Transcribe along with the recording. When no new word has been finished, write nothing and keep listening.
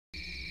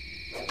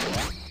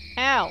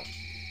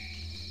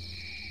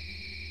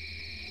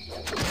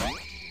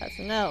That's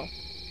a no.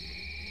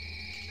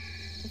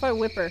 If I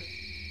whip her.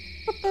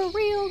 Whip her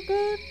real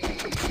good.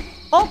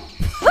 Oh!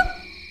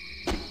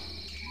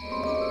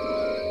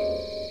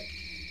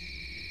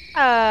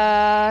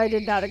 I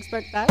did not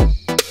expect that.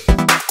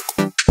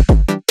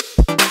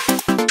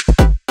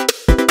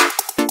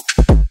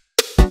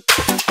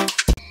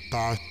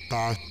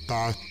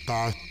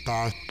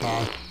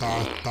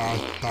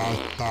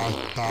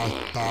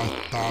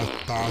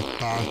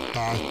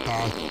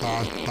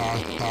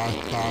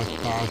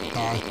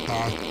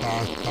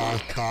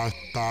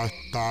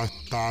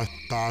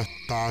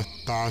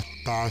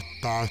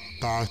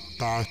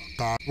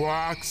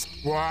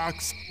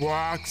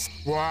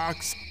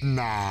 Wax,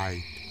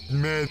 night.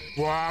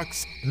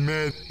 Wax,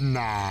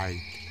 midnight.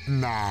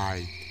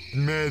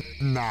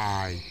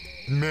 Midnight.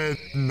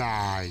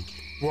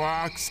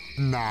 Wax,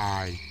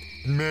 night.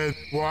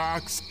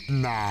 Wax,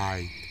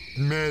 night.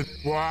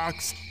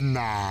 Wax,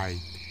 night.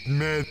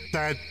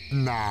 That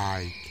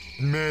night.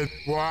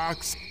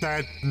 Wax,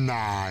 that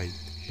night.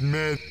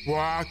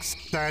 Wax,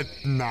 that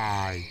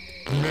night.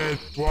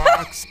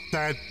 Wax,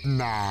 that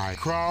night.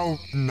 Crow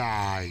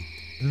night.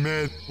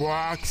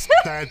 Wax,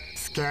 that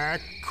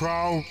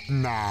scarecrow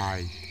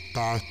night.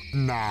 The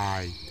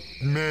night.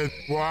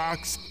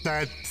 Wax,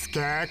 that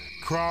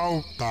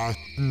scarecrow the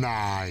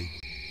night.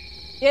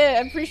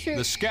 Yeah, I'm pretty sure.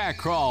 The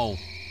scarecrow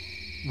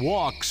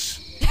walks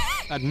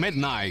at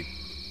midnight,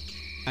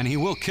 and he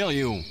will kill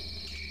you.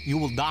 You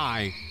will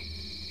die.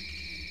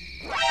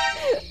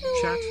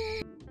 Chat.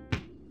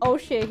 Oh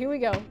shit, here we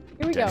go.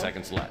 Here we go. 10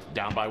 seconds left.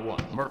 Down by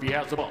 1. Murphy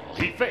has the ball.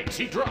 He fakes.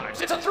 He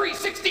drives. It's a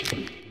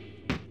 360.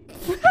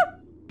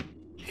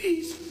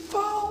 He's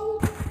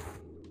fouled.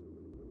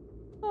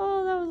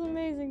 Oh, that was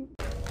amazing.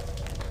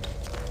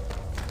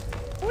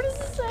 What is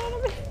this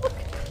anime? Look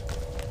at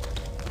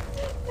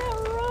that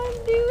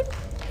run, dude.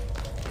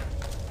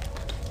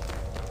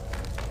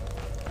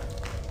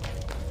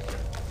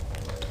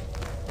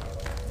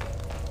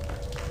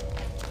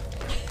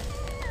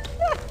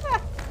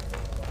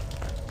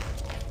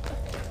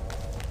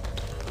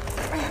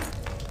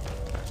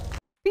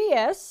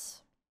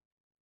 P.S.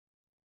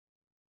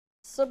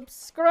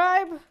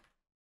 Subscribe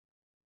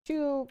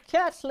to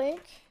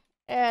KatLink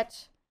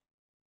at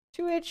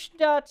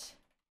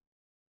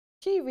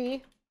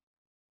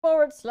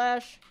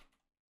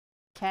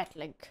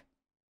twitch.tv/KatLink.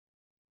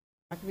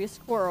 Not gonna be a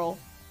squirrel.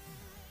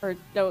 Or,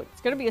 no,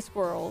 it's gonna be a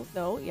squirrel.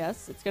 No,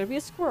 yes, it's gonna be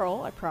a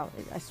squirrel. I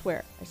promise. I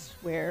swear. I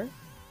swear.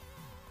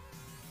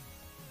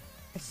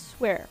 I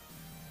swear.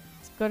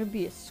 It's gonna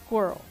be a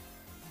squirrel.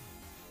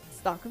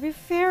 It's not gonna be a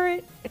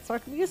ferret. It's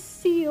not gonna be a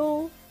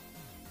seal.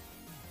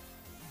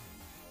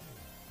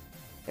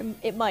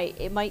 It might,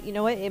 you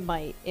know what? It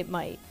might.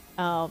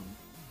 I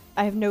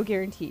have no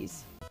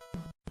guarantees.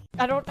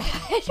 I don't know.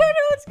 It's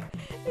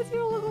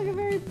gonna look like a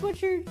very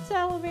butchered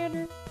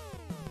salamander.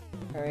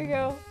 There we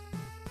go.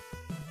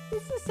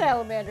 It's a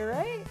salamander,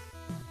 right?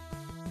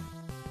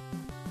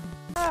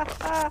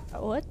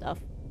 What the?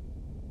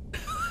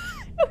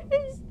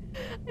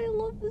 I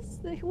love this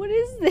thing. What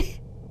is this?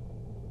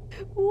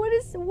 What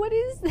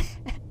is that?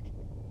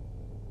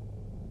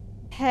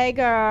 Hey,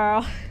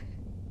 girl.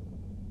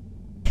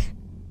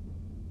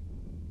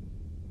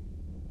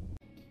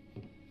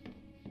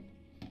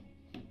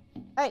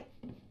 Hey.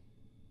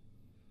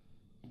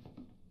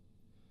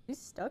 He's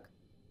stuck.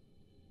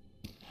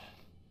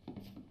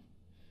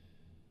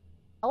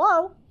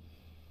 Hello?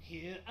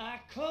 Here I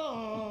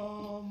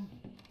come.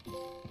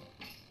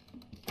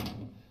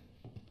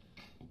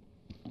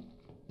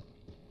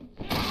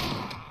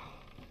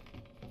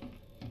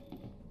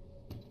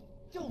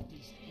 Don't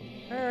be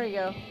scared. There we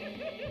go.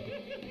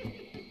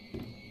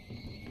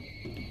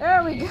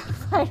 There we go,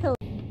 finally.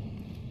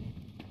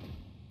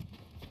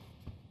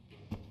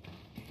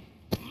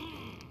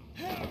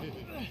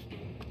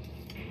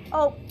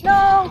 Oh,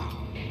 no!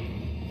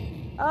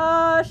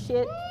 Oh,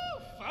 shit.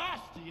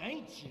 Feisty,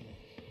 ain't you?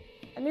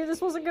 I knew this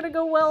wasn't gonna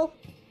go well.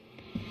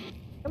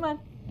 Come on.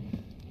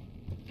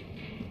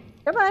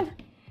 Come on.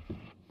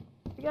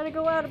 You gotta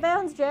go out of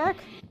bounds, Jack.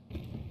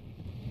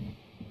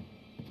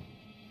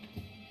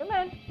 Come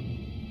on.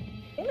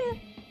 Come on.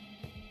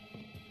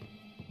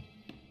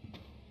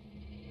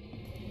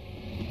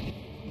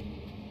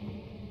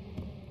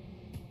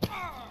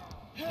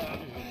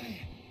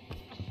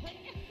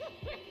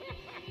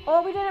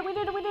 Oh, we did it, we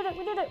did it, we did it,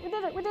 we did it, we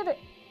did it, we did it.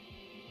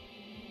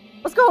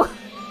 Let's go.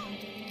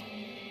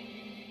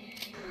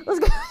 Let's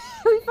go.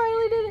 We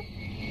finally did it.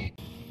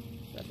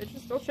 That bitch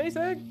is still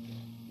chasing.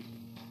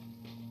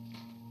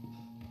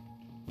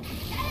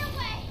 Get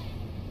away.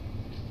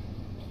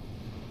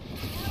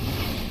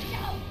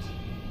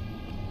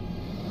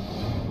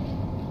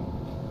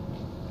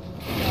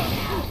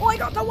 Oh, I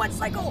got the one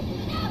cycle.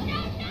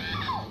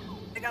 No.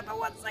 I got the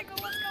one cycle.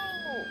 Let's go.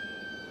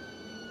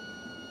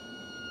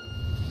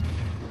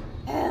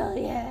 Hell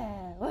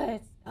yeah.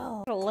 Let's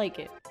go. I don't like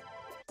it.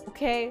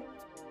 Okay.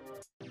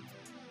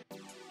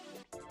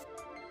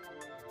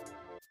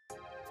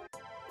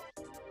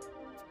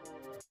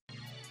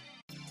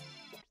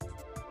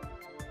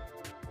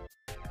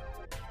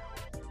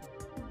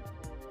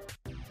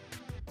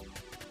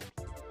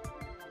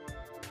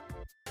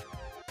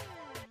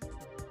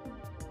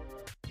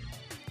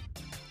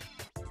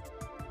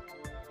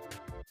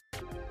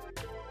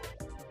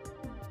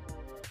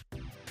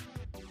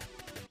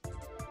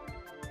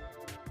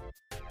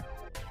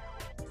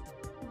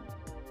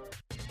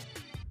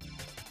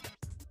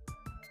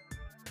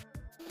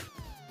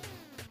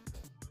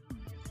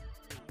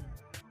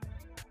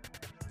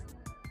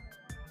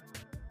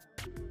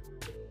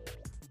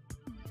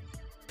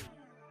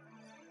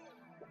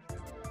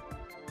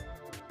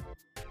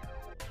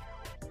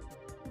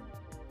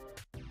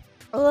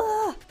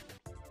 Ugh.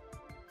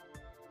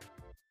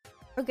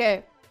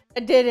 Okay, I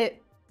did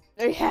it.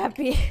 Are you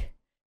happy?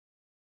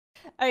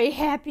 Are you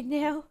happy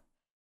now?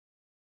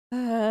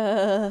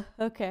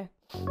 Okay.